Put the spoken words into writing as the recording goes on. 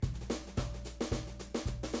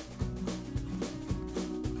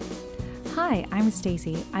Hi, I'm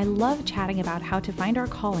Stacy. I love chatting about how to find our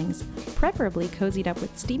callings, preferably cozied up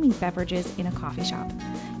with steaming beverages in a coffee shop.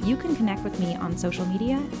 You can connect with me on social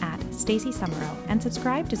media at Stacy Summerow and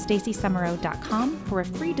subscribe to stacysummerow.com for a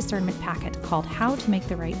free discernment packet called How to Make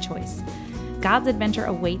the Right Choice. God's adventure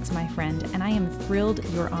awaits, my friend, and I am thrilled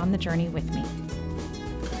you're on the journey with me.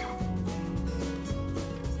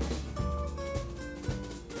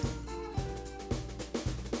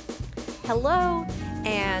 Hello,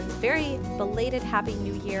 and very belated Happy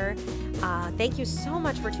New Year. Thank you so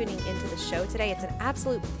much for tuning into the show today. It's an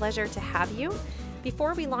absolute pleasure to have you.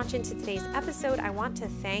 Before we launch into today's episode, I want to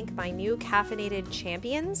thank my new caffeinated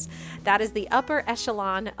champions. That is the upper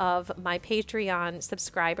echelon of my Patreon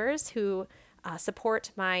subscribers who support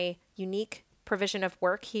my unique provision of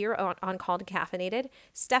work here on Called Caffeinated.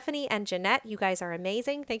 Stephanie and Jeanette, you guys are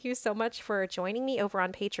amazing. Thank you so much for joining me over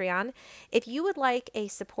on Patreon. If you would like a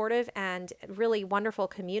supportive and really wonderful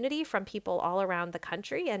community from people all around the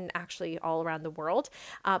country and actually all around the world,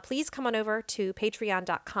 please come on over to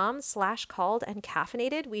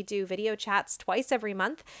patreon.com/calledandcaffeinated. We do video chats twice every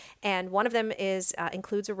month, and one of them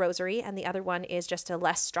includes a rosary, and the other one is just a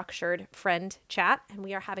less structured friend chat, and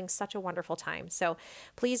we are having such a wonderful time. So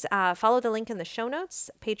please follow the link in the show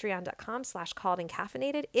notes,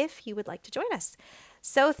 patreon.com/calledandcaffeinated, if you would like to join us.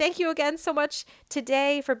 So thank you again so much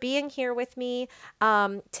today for being here with me.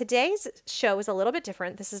 Today's show is a little bit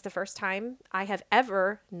different. This is the first time I have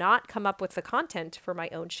ever not come up with the content for my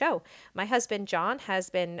own show. My husband, John,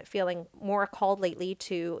 has been feeling more called lately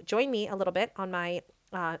to join me a little bit on my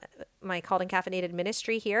Called and Caffeinated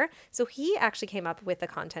ministry here. So he actually came up with the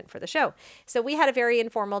content for the show. So we had a very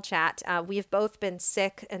informal chat. We've both been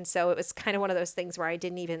sick. And so it was kind of one of those things where I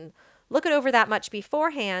didn't even look it over that much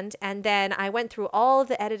beforehand. And then I went through all of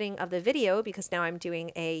the editing of the video because now I'm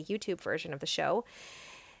doing a YouTube version of the show.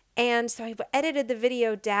 And so I edited the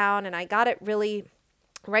video down and I got it really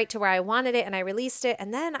right to where I wanted it, and I released it.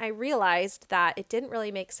 And then I realized that it didn't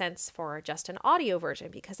really make sense for just an audio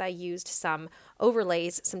version because I used some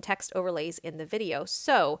overlays, some text overlays in the video.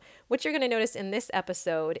 So what you're going to notice in this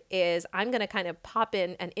episode is I'm going to kind of pop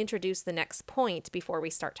in and introduce the next point before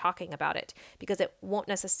we start talking about it, because it won't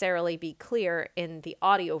necessarily be clear in the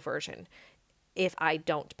audio version if I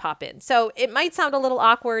don't pop in. So it might sound a little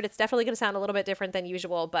awkward. It's definitely going to sound a little bit different than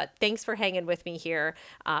usual, but thanks for hanging with me here.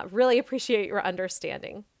 Really appreciate your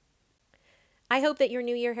understanding. I hope that your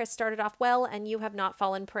new year has started off well and you have not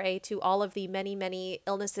fallen prey to all of the many, many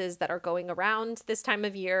illnesses that are going around this time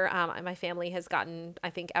of year. My family has gotten, I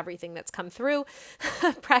think, everything that's come through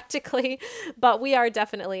practically, but we are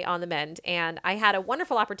definitely on the mend. And I had a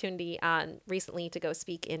wonderful opportunity recently to go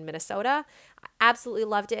speak in Minnesota. I absolutely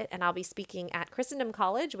loved it. And I'll be speaking at Christendom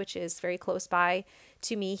College, which is very close by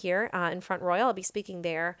to me here in Front Royal. I'll be speaking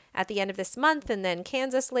there at the end of this month, and then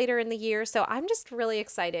Kansas later in the year. So I'm just really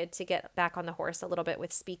excited to get back on the horse a little bit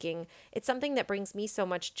with speaking. It's something that brings me so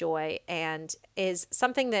much joy and is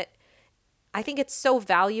something that I think it's so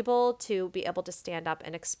valuable to be able to stand up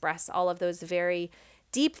and express all of those very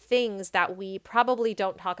deep things that we probably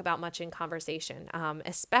don't talk about much in conversation,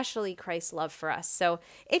 especially Christ's love for us. So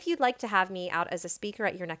if you'd like to have me out as a speaker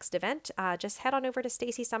at your next event, just head on over to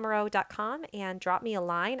stacysummerow.com and drop me a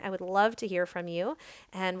line. I would love to hear from you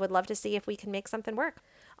and would love to see if we can make something work.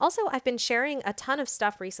 Also, I've been sharing a ton of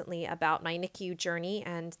stuff recently about my NICU journey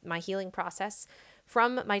and my healing process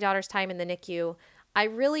from my daughter's time in the NICU. I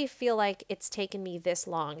really feel like it's taken me this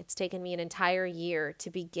long. It's taken me an entire year to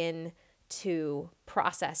begin to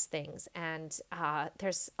process things. And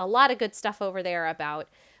there's a lot of good stuff over there about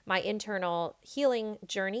my internal healing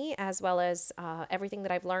journey, as well as everything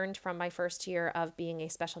that I've learned from my first year of being a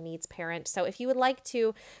special needs parent. So if you would like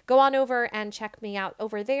to go on over and check me out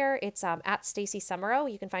over there, it's at Stacy Summerow.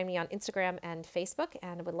 You can find me on Instagram and Facebook,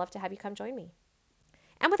 and would love to have you come join me.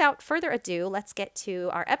 And without further ado, let's get to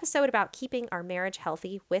our episode about keeping our marriage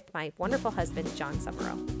healthy with my wonderful husband, John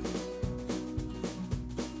Summerow.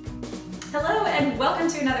 Hello and welcome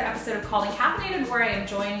to another episode of Called and Caffeinated, where I am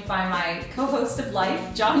joined by my co-host of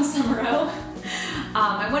life, John Summerow,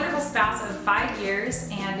 my wonderful spouse of 5 years,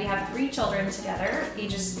 and we have 3 children together,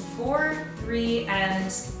 ages 4, 3,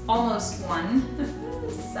 and almost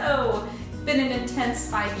 1. So it's been an intense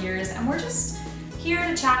 5 years, and we're just here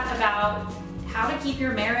to chat about how to keep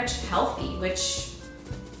your marriage healthy,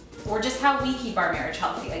 or just how we keep our marriage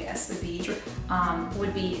healthy, I guess, would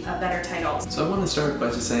be a better title. So I want to start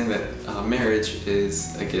by just saying that marriage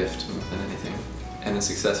is a gift more than anything, and a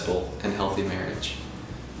successful and healthy marriage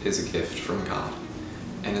is a gift from God,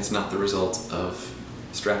 and it's not the result of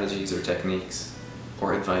strategies or techniques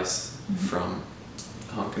or advice from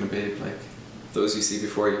a hunk and a babe like those you see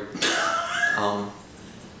before you.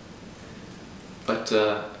 But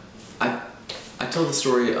I tell the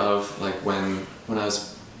story of like when I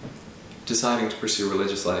was deciding to pursue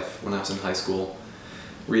religious life when I was in high school,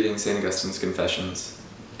 reading St. Augustine's Confessions,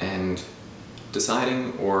 and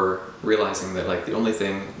deciding or realizing that like the only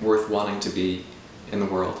thing worth wanting to be in the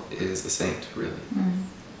world is a saint, really.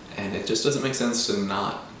 And it just doesn't make sense to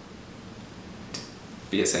not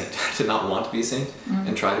be a saint, to not want to be a saint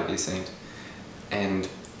and try to be a saint. And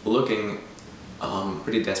looking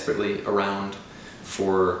pretty desperately around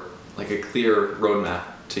for like a clear roadmap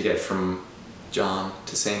to get from John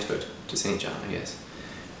to sainthood, to Saint John, I guess.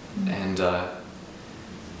 And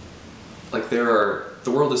like the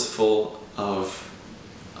world is full of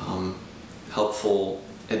helpful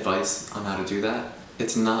advice on how to do that.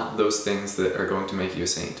 It's not those things that are going to make you a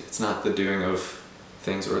saint. It's not the doing of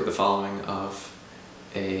things or the following of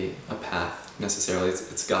a path necessarily.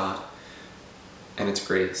 It's God and it's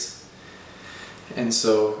grace. And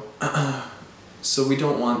so so we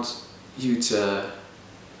don't want you to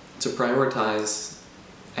prioritize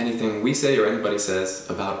anything we say or anybody says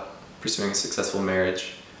about pursuing a successful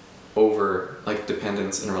marriage over like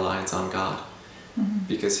dependence and reliance on God,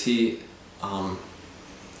 because He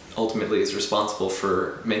ultimately is responsible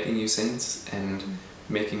for making you saints and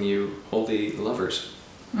making you holy lovers.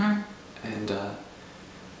 And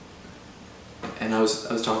I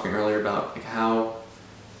was talking earlier about like how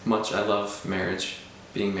much I love marriage,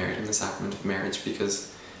 being married, and the sacrament of marriage,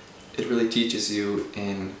 because it really teaches you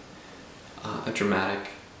in a dramatic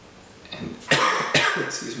and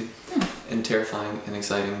excuse me, and terrifying and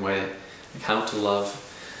exciting way, like how to love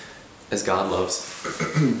as God loves.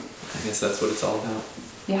 I guess that's what it's all about.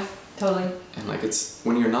 Yeah, totally. And like it's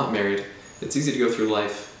when you're not married, it's easy to go through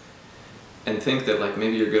life and think that like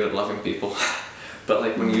maybe you're good at loving people, but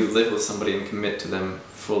like when you live with somebody and commit to them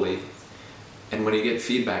fully, and when you get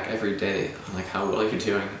feedback every day on like how well you're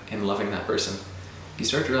doing in loving that person, you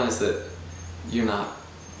start to realize that you're not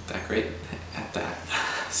that great at that.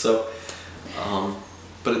 So,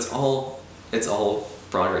 but it's all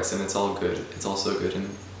progress and it's all good. It's also good and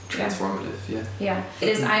transformative. Yeah. It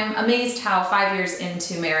is. I'm amazed how 5 years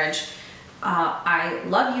into marriage, I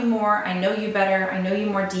love you more. I know you better. I know you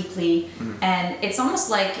more deeply, and it's almost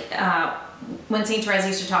like when Saint Therese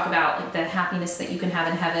used to talk about like the happiness that you can have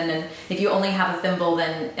in heaven, and if you only have a thimble,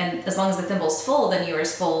 then and as long as the thimble's full, then you are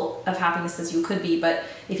as full of happiness as you could be. But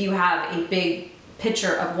if you have a big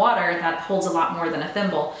pitcher of water, that holds a lot more than a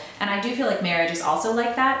thimble. And I do feel like marriage is also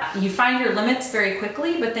like that. You find your limits very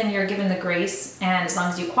quickly, but then you're given the grace, and as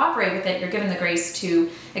long as you cooperate with it, you're given the grace to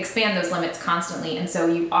expand those limits constantly. And so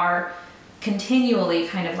you are continually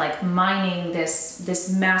kind of like mining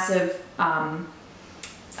this massive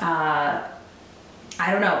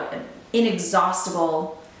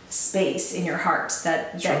inexhaustible space in your heart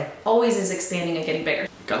that always is expanding and getting bigger.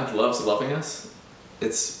 God loves loving us.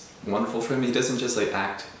 It's wonderful for Him. He doesn't just like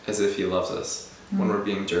act as if He loves us when we're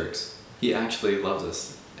being jerks. He actually loves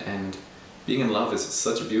us, and being in love is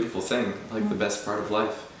such a beautiful thing, like the best part of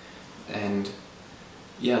life. And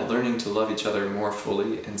yeah, learning to love each other more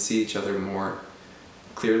fully and see each other more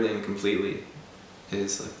clearly and completely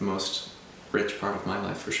is like the most rich part of my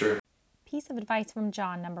life for sure. Piece of advice from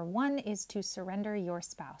John, number 1 is to surrender your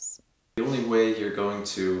spouse. The only way you're going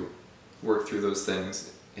to work through those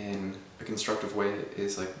things in a constructive way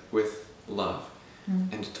is like with love.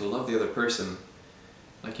 And to love the other person,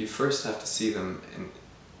 like you first have to see them, and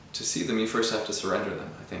to see them you first have to surrender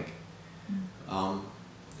them, I think.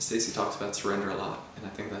 Stacy talks about surrender a lot, and I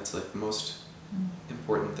think that's like the most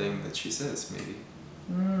important thing that she says, maybe.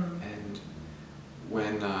 And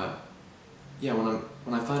when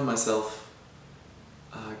I find myself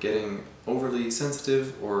getting overly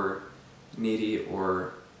sensitive or needy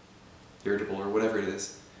or irritable or whatever it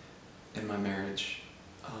is in my marriage,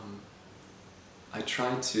 I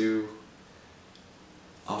try to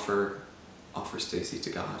offer Stacy to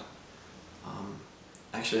God.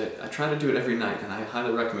 Actually, I try to do it every night, and I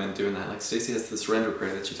highly recommend doing that. Like Stacy has the surrender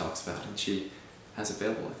prayer that she talks about, and she has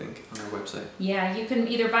available, I think, on our website. Yeah, you can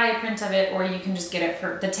either buy a print of it or you can just get it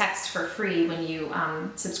for the text for free when you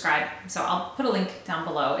subscribe. So I'll put a link down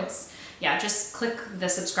below. It's just click the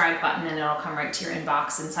subscribe button and it'll come right to your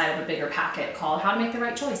inbox inside of a bigger packet called How to Make the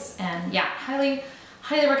Right Choice. And highly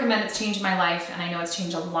recommend. It's changed my life, and I know it's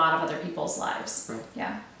changed a lot of other people's lives. Right.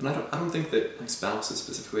 Yeah. And I don't think that my spouse is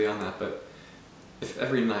specifically on that, but if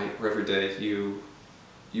every night or every day you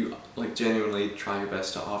like genuinely try your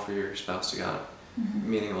best to offer your spouse to God,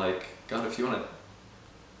 meaning like, God, if you want to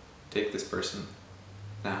take this person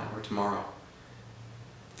now or tomorrow,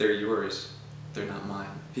 they're yours, they're not mine.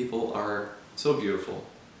 People are so beautiful,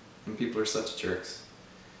 and people are such jerks,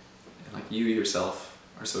 and like you yourself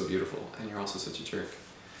are so beautiful, and you're also such a jerk.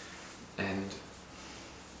 And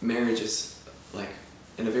marriage is like,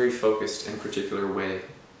 in a very focused and particular way,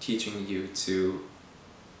 teaching you to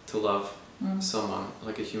love someone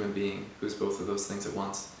like a human being who's both of those things at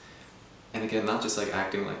once. And again, not just like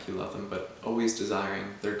acting like you love them, but always desiring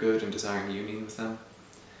their good and desiring union with them.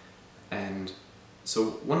 And so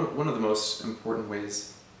one of the most important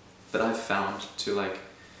ways that I've found to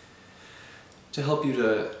help you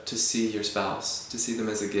to see your spouse, to see them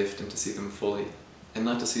as a gift and to see them fully, and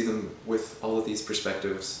not to see them with all of these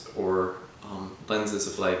perspectives or lenses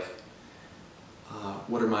of like,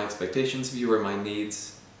 what are my expectations of you, or my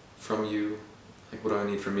needs from you, like what do I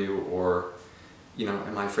need from you, or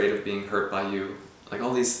am I afraid of being hurt by you? Like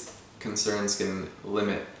all these concerns can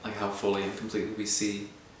limit like how fully and completely we see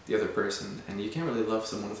the other person, and you can't really love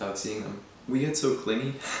someone without seeing them. We get so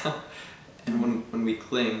clingy, and when we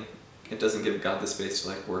cling, it doesn't give God the space to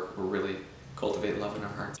like work or really cultivate love in our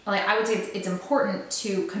hearts. Like I would say it's important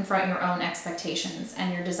to confront your own expectations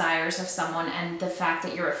and your desires of someone, and the fact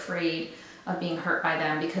that you're afraid of being hurt by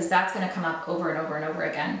them, because that's going to come up over and over and over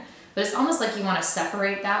again. But it's almost like you want to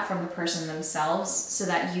separate that from the person themselves so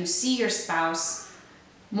that you see your spouse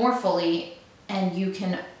more fully, and you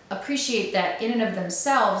can appreciate that in and of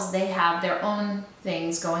themselves they have their own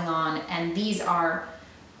things going on, and these are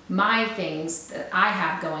my things that I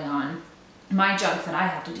have going on, my junk that I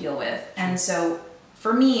have to deal with. And so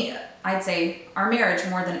for me, I'd say our marriage,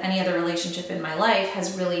 more than any other relationship in my life,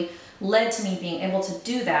 has really led to me being able to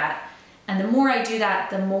do that. And the more I do that,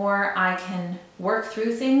 the more I can work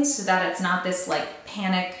through things so that it's not this like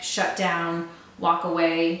panic, shut down, walk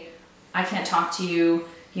away, I can't talk to you,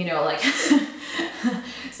 like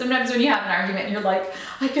sometimes when you have an argument and you're like,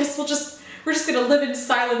 I guess we're just gonna live in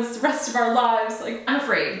silence the rest of our lives. Like, I'm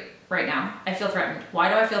afraid right now. I feel threatened. Why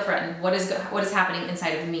do I feel threatened? What is happening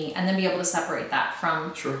inside of me? And then be able to separate that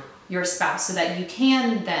from your spouse so that you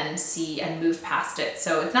can then see and move past it.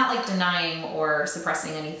 So it's not like denying or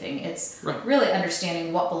suppressing anything. It's really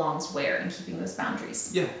understanding what belongs where and keeping those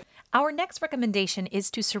boundaries. Yeah. Our next recommendation is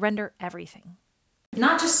to surrender everything.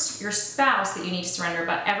 Not just your spouse that you need to surrender,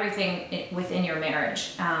 but everything within your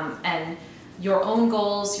marriage, and your own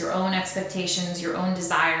goals, your own expectations, your own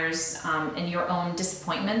desires, and your own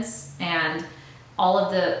disappointments, and all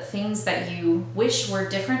of the things that you wish were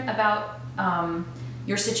different about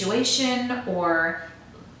your situation or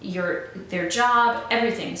their job,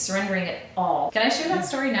 everything, surrendering it all. Can I share that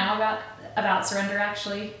story now about surrender,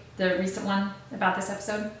 actually? The recent one about this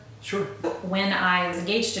episode? Sure. When I was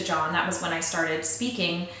engaged to John, that was when I started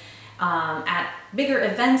speaking at bigger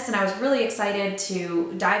events, and I was really excited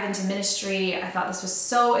to dive into ministry. I thought this was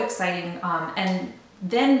so exciting. And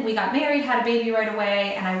then we got married, had a baby right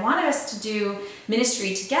away, and I wanted us to do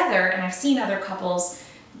ministry together. And I've seen other couples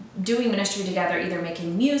doing ministry together, either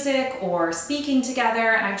making music or speaking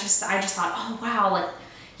together. And I just thought, oh wow,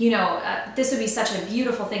 this would be such a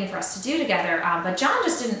beautiful thing for us to do together. But John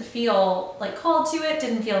just didn't feel like called to it,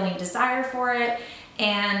 didn't feel any desire for it.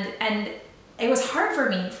 And it was hard for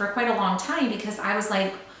me for quite a long time, because I was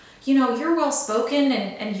like, you're well spoken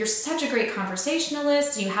and you're such a great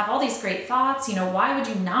conversationalist, and you have all these great thoughts, why would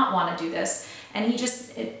you not want to do this? And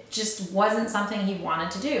it just wasn't something he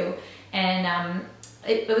wanted to do. And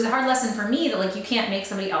it was a hard lesson for me that like you can't make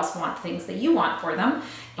somebody else want things that you want for them.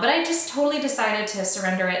 But I just totally decided to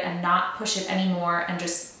surrender it and not push it anymore, and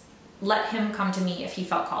just let him come to me if he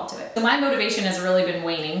felt called to it. So my motivation has really been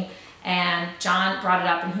waning, and John brought it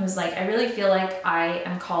up, and he was like, I really feel like I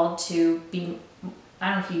am called to be, I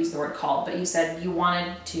don't know if you used the word called, but you said you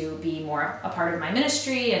wanted to be more a part of my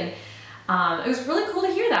ministry, and it was really cool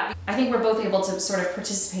to hear that. I think we're both able to sort of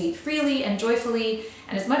participate freely and joyfully,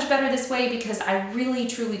 and it's much better this way, because I really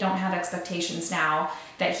truly don't have expectations now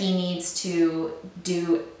that he needs to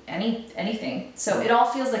do anything. So it all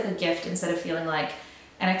feels like a gift instead of feeling like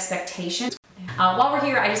an expectation. While we're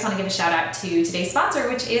here, I just want to give a shout out to today's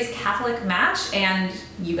sponsor, which is Catholic Match. And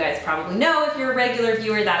you guys probably know, if you're a regular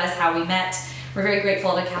viewer, that is how we met. We're very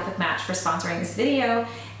grateful to Catholic Match for sponsoring this video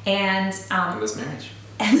and this marriage.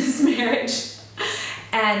 And this marriage.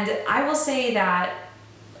 And I will say that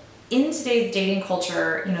in today's dating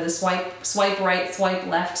culture, the swipe right, swipe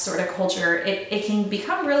left sort of culture, it can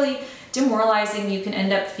become really demoralizing. You can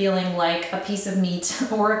end up feeling like a piece of meat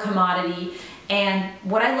or a commodity. And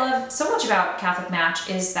what I love so much about Catholic Match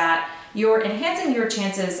is that you're enhancing your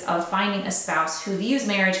chances of finding a spouse who views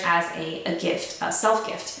marriage as a gift, a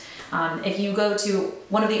self-gift. If you go to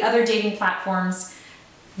one of the other dating platforms,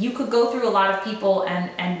 you could go through a lot of people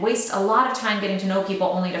and waste a lot of time getting to know people,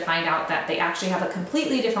 only to find out that they actually have a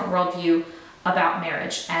completely different worldview about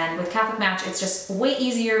marriage. And with Catholic Match, it's just way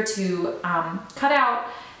easier to cut out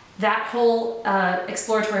that whole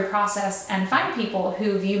exploratory process and find people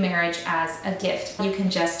who view marriage as a gift. You can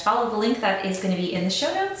just follow the link that is going to be in the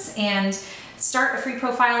show notes and start a free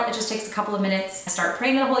profile. It just takes a couple of minutes. Start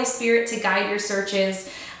praying to the Holy Spirit to guide your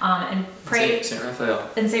searches, and pray Saint Raphael.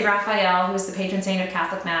 And Saint Raphael, who is the patron saint of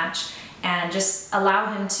Catholic Match, and just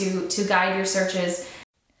allow him to guide your searches.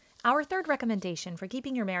 Our third recommendation for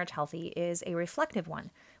keeping your marriage healthy is a reflective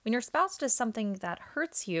one. When your spouse does something that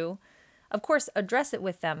hurts you, of course, address it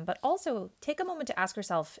with them, but also take a moment to ask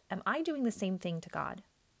yourself, am I doing the same thing to God?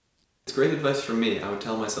 It's great advice from me. I would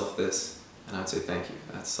tell myself this, and I would say thank you.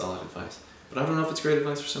 That's solid advice. But I don't know if it's great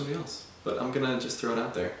advice for somebody else. But I'm gonna just throw it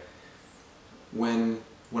out there. When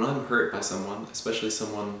I'm hurt by someone, especially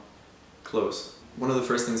someone close, one of the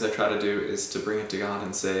first things I try to do is to bring it to God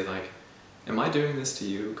and say, like, am I doing this to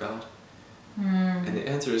you, God? And the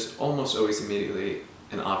answer is almost always immediately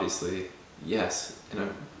and obviously yes, in a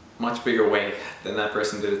much bigger way than that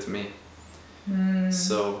person did it to me.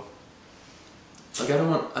 So, like, I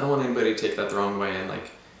don't want anybody to take that the wrong way and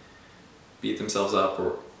like beat themselves up,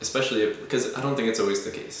 or especially because I don't think it's always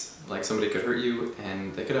the case. Like, somebody could hurt you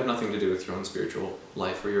and they could have nothing to do with your own spiritual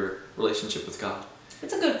life or your relationship with God.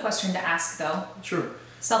 It's a good question to ask, though. Sure.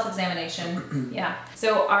 Self-examination. Yeah.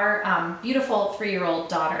 So our beautiful 3-year-old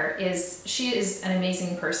daughter she is an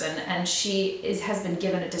amazing person, and has been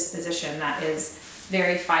given a disposition that is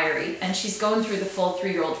very fiery, and she's going through the full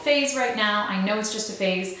 3-year-old phase right now. I know it's just a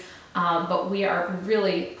phase, but we are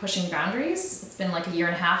really pushing boundaries. It's been like a year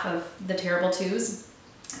and a half of the terrible twos,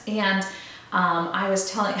 and I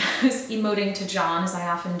was emoting to John, as I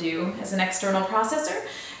often do as an external processor,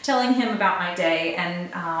 telling him about my day and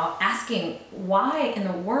asking why in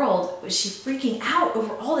the world was she freaking out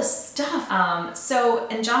over all this stuff.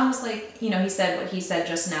 And John was like, he said what he said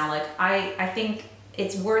just now, like, I think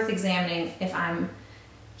it's worth examining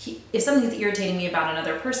if something's irritating me about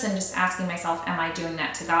another person, just asking myself, am I doing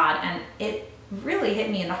that to God? And it really hit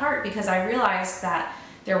me in the heart, because I realized that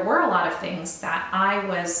there were a lot of things that I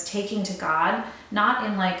was taking to God, not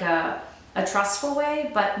in like a trustful way,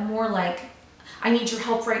 but more like, I need your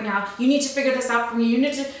help right now. You need to figure this out for me.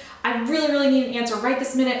 I really, really need an answer right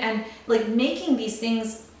this minute. And like making these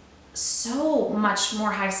things so much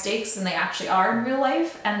more high stakes than they actually are in real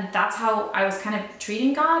life. And that's how I was kind of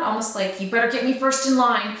treating God, almost like, you better get me first in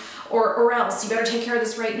line, or else you better take care of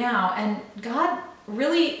this right now. And God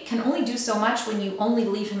really can only do so much when you only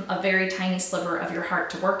leave him a very tiny sliver of your heart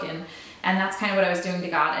to work in. And that's kind of what I was doing to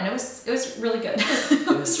God. And it was really good. It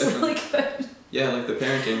was really good. Yeah, like the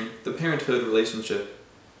parenthood relationship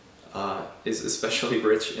is especially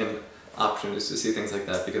rich in opportunities to see things like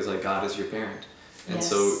that, because like God is your parent, and yes.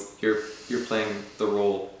 So you're playing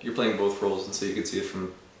both roles, and so you can see it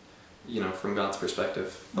from God's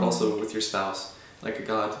perspective, but also with your spouse. Like,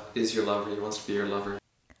 God is your lover; He wants to be your lover.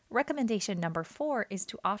 Recommendation number 4 is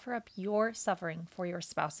to offer up your suffering for your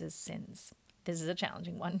spouse's sins. This is a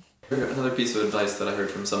challenging one. Another piece of advice that I heard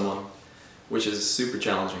from someone, which is super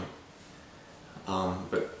challenging,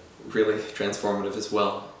 but really transformative as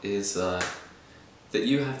well, is that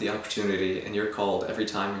you have the opportunity and you're called every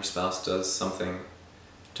time your spouse does something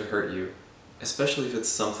to hurt you, especially if it's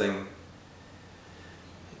something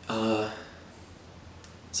that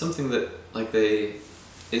like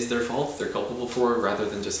is their fault, they're culpable for, rather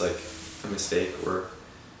than just like a mistake or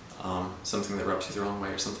something that rubs you the wrong way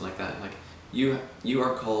or something like that. Like, you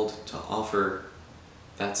are called to offer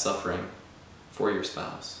that suffering for your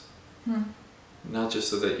spouse. Not just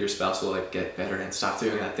so that your spouse will like get better and stop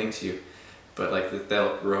doing that thing to you, but like that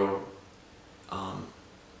they'll grow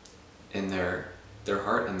in their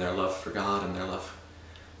heart and their love for God and their love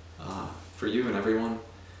for you and everyone.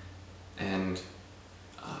 And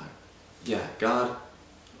God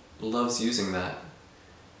loves using that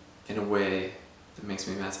in a way that makes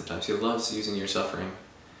me mad sometimes. He loves using your suffering.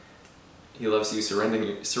 He loves you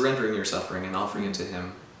surrendering your suffering and offering it to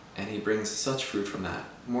Him, and He brings such fruit from that,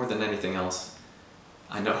 more than anything else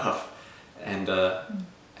I know of, and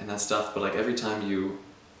that stuff. But like, every time you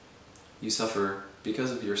suffer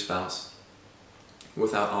because of your spouse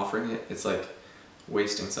without offering it, it's like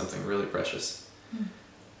wasting something really precious.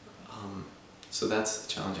 So that's a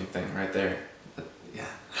challenging thing right there. But, yeah.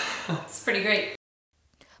 It's pretty great.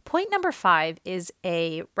 Point number 5 is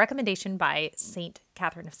a recommendation by Saint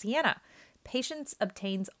Catherine of Siena. Patience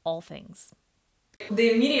obtains all things.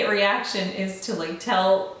 The immediate reaction is to like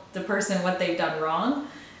tell the person what they've done wrong.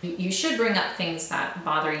 You should bring up things that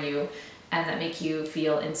bother you and that make you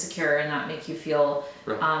feel insecure and that make you feel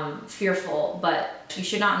fearful, but you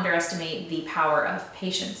should not underestimate the power of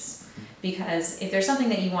patience. because if there's something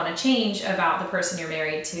that you want to change about the person you're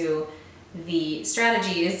married to, the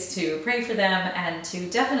strategy is to pray for them and to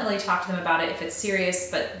definitely talk to them about it if it's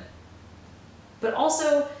serious, but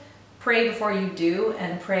also pray before you do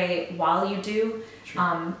and pray while you do.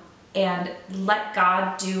 Sure. And let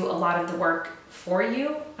God do a lot of the work for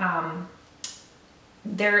you.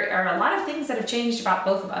 There are a lot of things that have changed about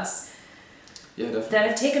both of us. Yeah, definitely. That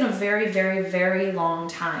have taken a very, very, very long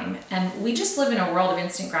time. And we just live in a world of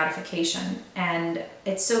instant gratification. And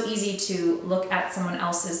it's so easy to look at someone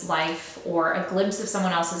else's life or a glimpse of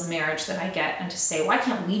someone else's marriage that I get and to say, why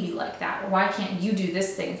can't we be like that? Or why can't you do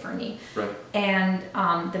this thing for me? Right. And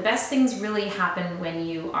the best things really happen when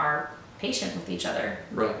you are patient with each other.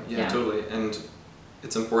 Right, yeah, totally. And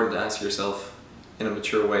it's important to ask yourself in a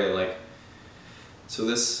mature way, like, so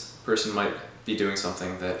this person might be doing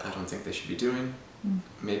something that I don't think they should be doing.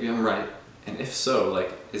 Maybe I'm right. And if so,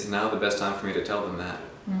 like, is now the best time for me to tell them that?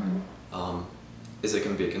 Is it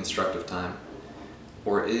going to be a constructive time?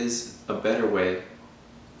 Or is a more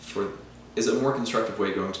constructive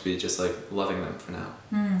way going to be just like loving them for now?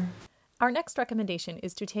 Our next recommendation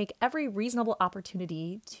is to take every reasonable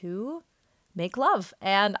opportunity to make love.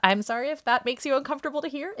 And I'm sorry if that makes you uncomfortable to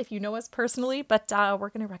hear, if you know us personally, but we're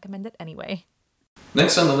going to recommend it anyway.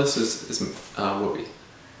 Next on the list is whoopee.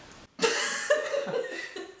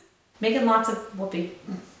 Making lots of whoopee.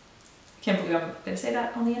 Can't believe I'm going to say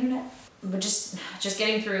that on the internet. But just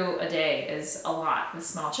getting through a day is a lot with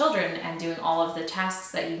small children and doing all of the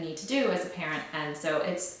tasks that you need to do as a parent. And so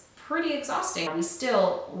it's pretty exhausting. We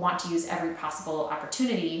still want to use every possible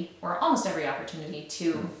opportunity, or almost every opportunity,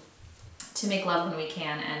 to make love when we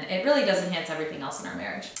can, and it really does enhance everything else in our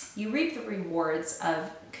marriage. You reap the rewards of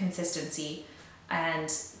consistency in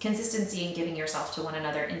giving yourself to one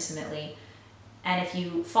another intimately. And if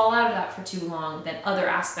you fall out of that for too long, then other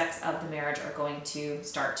aspects of the marriage are going to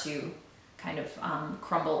start to kind of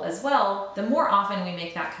crumble as well. The more often we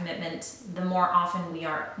make that commitment, the more often we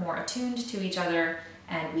are more attuned to each other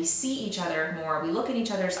and we see each other more, we look in each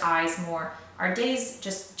other's eyes more. Our days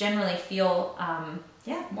just generally feel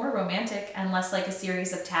more romantic and less like a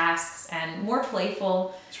series of tasks and more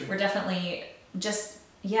playful. Sure. We're definitely just,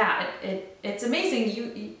 it's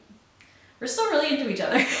amazing. We're still really into each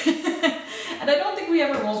other. And I don't think we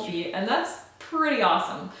ever won't be. And that's pretty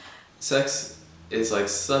awesome. Sex is like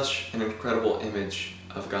such an incredible image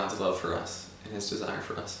of God's love for us and his desire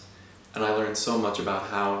for us. And I learned so much about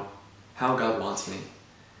how God wants me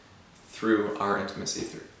through our intimacy,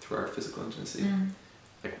 through our physical intimacy.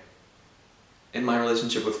 Like, in my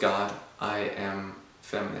relationship with God, I am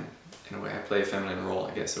feminine in a way. I play a feminine role,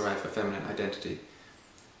 I guess, or I have a feminine identity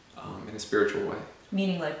in a spiritual way.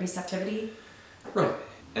 Meaning like receptivity? Right.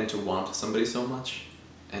 And to want somebody so much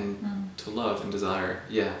and to love and desire,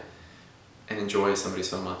 and enjoy somebody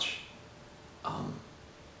so much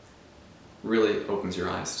really opens your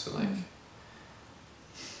eyes to like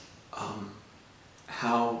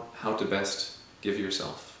how to best give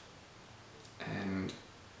yourself and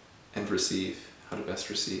receive, how to best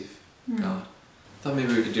receive God. I thought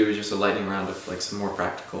maybe we could do just a lightning round of like some more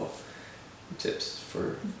practical tips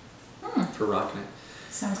for rocking it.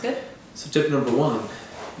 Sounds good. So tip number 1,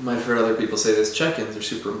 you might have heard other people say this, check-ins are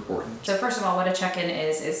super important. So first of all, what a check-in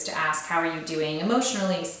is to ask, how are you doing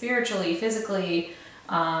emotionally, spiritually, physically,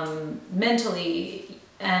 mentally,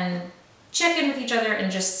 and check in with each other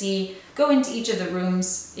and just go into each of the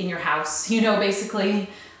rooms in your house, basically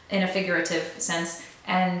in a figurative sense,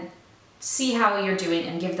 and see how you're doing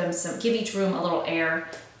and give each room a little air.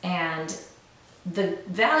 And the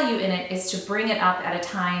value in it is to bring it up at a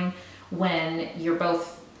time when you're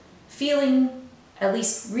both feeling at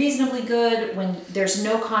least reasonably good, when there's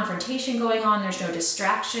no confrontation going on, there's no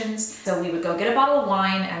distractions. So we would go get a bottle of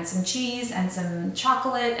wine and some cheese and some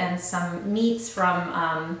chocolate and some meats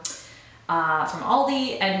from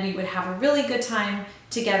Aldi, and we would have a really good time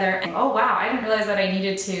together. And oh wow, I didn't realize that I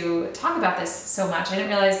needed to talk about this so much. I didn't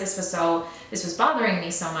realize this was bothering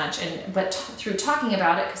me so much. But through talking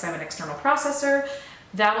about it, because I'm an external processor,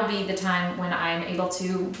 that'll be the time when I'm able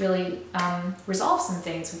to really resolve some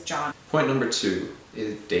things with John. Point number 2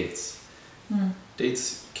 is dates.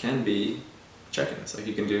 Dates can be check-ins. Like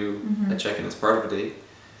you can do a check-in as part of a date.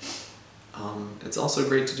 It's also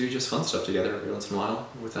great to do just fun stuff together every once in a while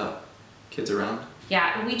without kids around.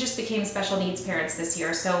 Yeah, we just became special needs parents this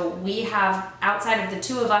year. So we have, outside of the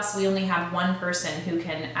 2 of us, we only have one person who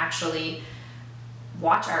can actually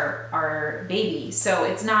watch our baby. So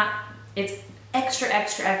it's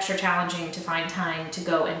extra challenging to find time to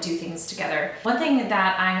go and do things together. One thing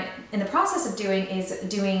that I'm in the process of doing is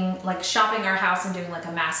doing like shopping our house and doing like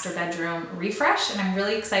a master bedroom refresh, and I'm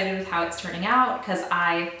really excited with how it's turning out because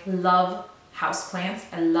I love houseplants.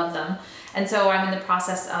 I love them. And so I'm in the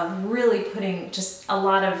process of really putting just a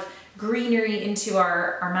lot of greenery into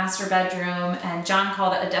our master bedroom, and John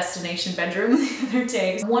called it a destination bedroom the other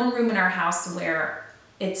day. One room in our house where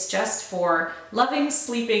it's just for loving,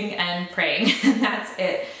 sleeping, and praying, and that's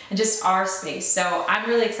it, and just our space. So I'm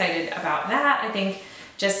really excited about that. I think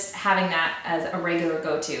just having that as a regular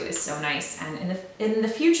go-to is so nice. And in the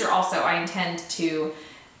future also, I intend to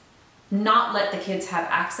not let the kids have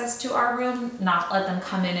access to our room, not let them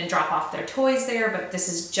come in and drop off their toys there, but this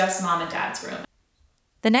is just mom and dad's room.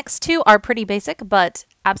 The next two are pretty basic, but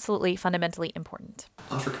absolutely fundamentally important.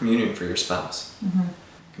 Offer communion for your spouse.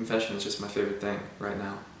 Confession is just my favorite thing right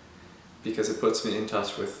now because it puts me in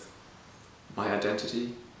touch with my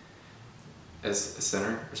identity as a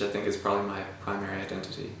sinner, which I think is probably my primary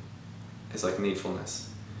identity, is like needfulness.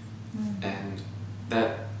 And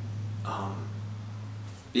that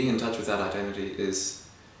being in touch with that identity is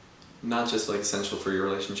not just like essential for your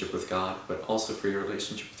relationship with God, but also for your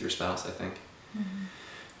relationship with your spouse, I think.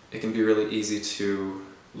 It can be really easy to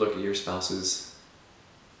look at your spouse's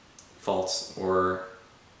faults or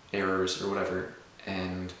errors or whatever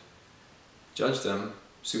and judge them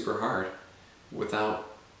super hard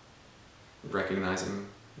without recognizing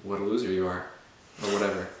what a loser you are or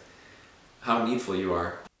whatever, how needful you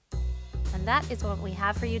are. And that is what we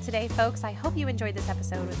have for you today, folks. I hope you enjoyed this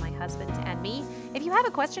episode with my husband and me. If you have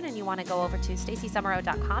a question and you want to go over to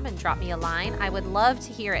stacysummero.com and drop me a line, I would love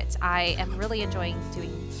to hear it. I am really enjoying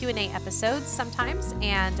doing Q&A episodes sometimes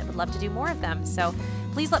and would love to do more of them. So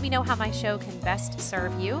please let me know how my show can best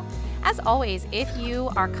serve you. As always, if you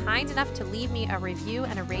are kind enough to leave me a review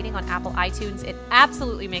and a rating on Apple iTunes, it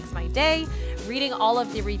absolutely makes my day. Reading all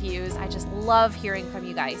of the reviews, I just love hearing from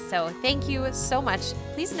you guys. So thank you so much.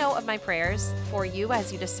 Please know of my prayers for you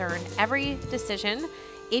as you discern every decision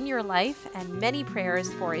in your life, and many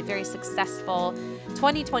prayers for a very successful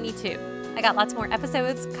 2022. I got lots more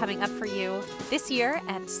episodes coming up for you this year,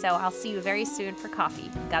 and so I'll see you very soon for coffee.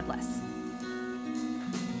 God bless.